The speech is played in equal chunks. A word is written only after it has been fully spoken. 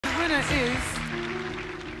is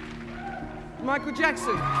Michael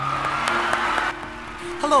Jackson.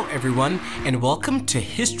 Hello everyone, and welcome to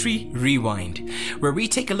History Rewind, where we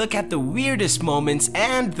take a look at the weirdest moments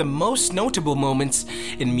and the most notable moments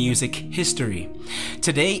in music history.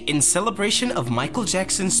 Today, in celebration of Michael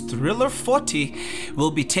Jackson's Thriller 40,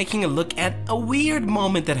 we'll be taking a look at a weird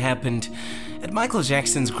moment that happened at Michael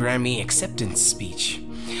Jackson's Grammy acceptance speech.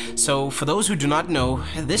 So, for those who do not know,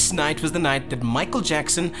 this night was the night that Michael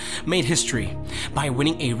Jackson made history by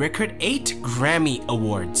winning a record 8 Grammy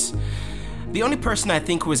Awards. The only person I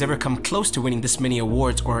think who has ever come close to winning this many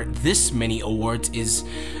awards or this many awards is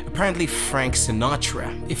apparently Frank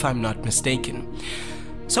Sinatra, if I'm not mistaken.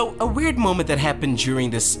 So a weird moment that happened during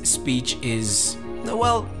this speech is,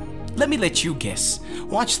 well, let me let you guess.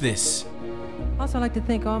 Watch this. Also, I'd like to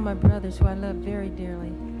thank all my brothers who I love very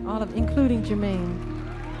dearly, including Jermaine.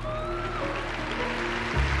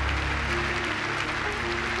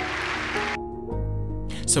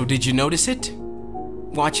 So did you notice it?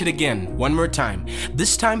 Watch it again, one more time.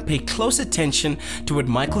 This time pay close attention to what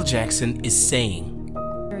Michael Jackson is saying.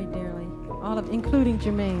 Very dearly, including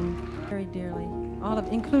Jermaine. Very dearly,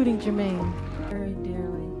 including Jermaine. Very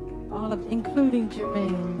dearly, including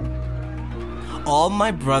Jermaine. All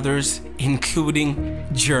my brothers, including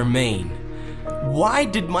Jermaine. Why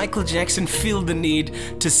did Michael Jackson feel the need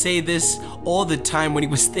to say this all the time when he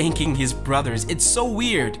was thanking his brothers? It's so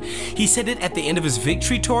weird. He said it at the end of his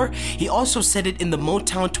Victory Tour. He also said it in the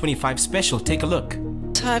Motown 25 special. Take a look.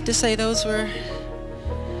 I have to say those were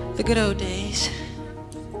the good old days.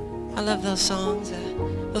 I love those songs.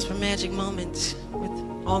 Those were magic moments with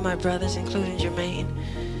all my brothers, including Jermaine.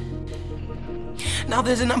 Now,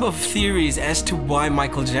 there's a number of theories as to why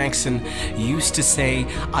Michael Jackson used to say,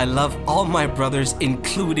 "I love all my brothers,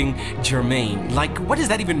 including Jermaine." Like, what does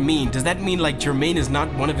that even mean? Does that mean like Jermaine is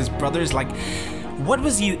not one of his brothers? Like, what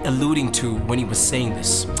was he alluding to when he was saying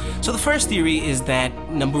this? So the first theory is that,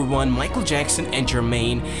 number one, Michael Jackson and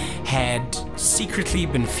Jermaine had secretly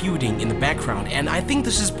been feuding in the background. And I think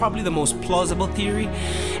this is probably the most plausible theory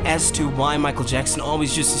as to why Michael Jackson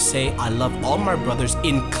always used to say, "I love all my brothers,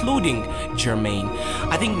 including Jermaine."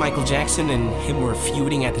 I think Michael Jackson and him were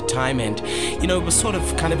feuding at the time, and you know, it was sort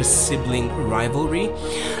of kind of a sibling rivalry.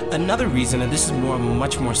 Another reason, and this is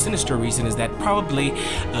much more sinister reason, is that probably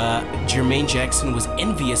Jermaine Jackson was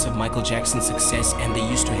envious of Michael Jackson's success, and they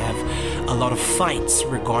used to have a lot of fights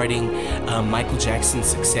regarding Michael Jackson's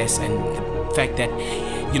success and the fact that,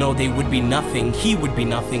 you know, he would be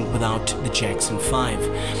nothing without the Jackson 5.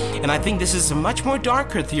 And I think this is a much more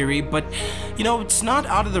darker theory, but you know, it's not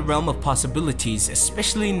out of the realm of possibilities,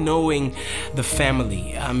 especially knowing the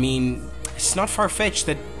family. I mean, it's not far-fetched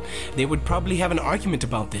that they would probably have an argument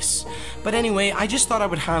about this. But anyway, I just thought I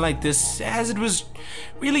would highlight this as it was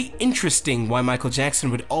really interesting why Michael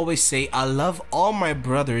Jackson would always say, "I love all my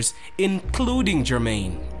brothers, including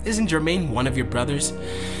Jermaine." Isn't Jermaine one of your brothers?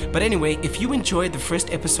 But anyway, if you enjoyed the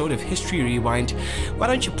first episode of History Rewind, why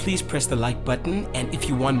don't you please press the like button, and if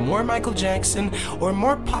you want more Michael Jackson or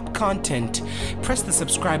more pop content, press the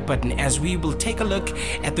subscribe button, as we will take a look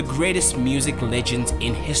at the greatest music legends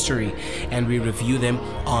in history and we review them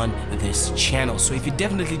on this channel. So if you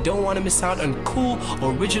definitely don't want to miss out on cool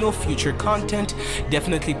original future content,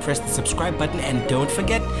 definitely press the subscribe button and don't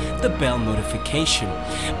forget the bell notification.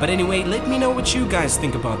 But anyway, let me know what you guys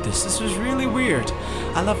think about this. This was really weird.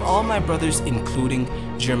 I love all my brothers, including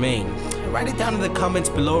Jermaine. Write it down in the comments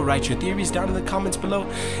below. Write your theories down in the comments below,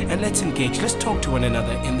 and let's engage. Let's talk to one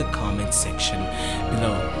another in the comments section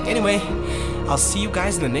below. Anyway, I'll see you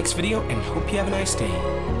guys in the next video and hope you have a nice day.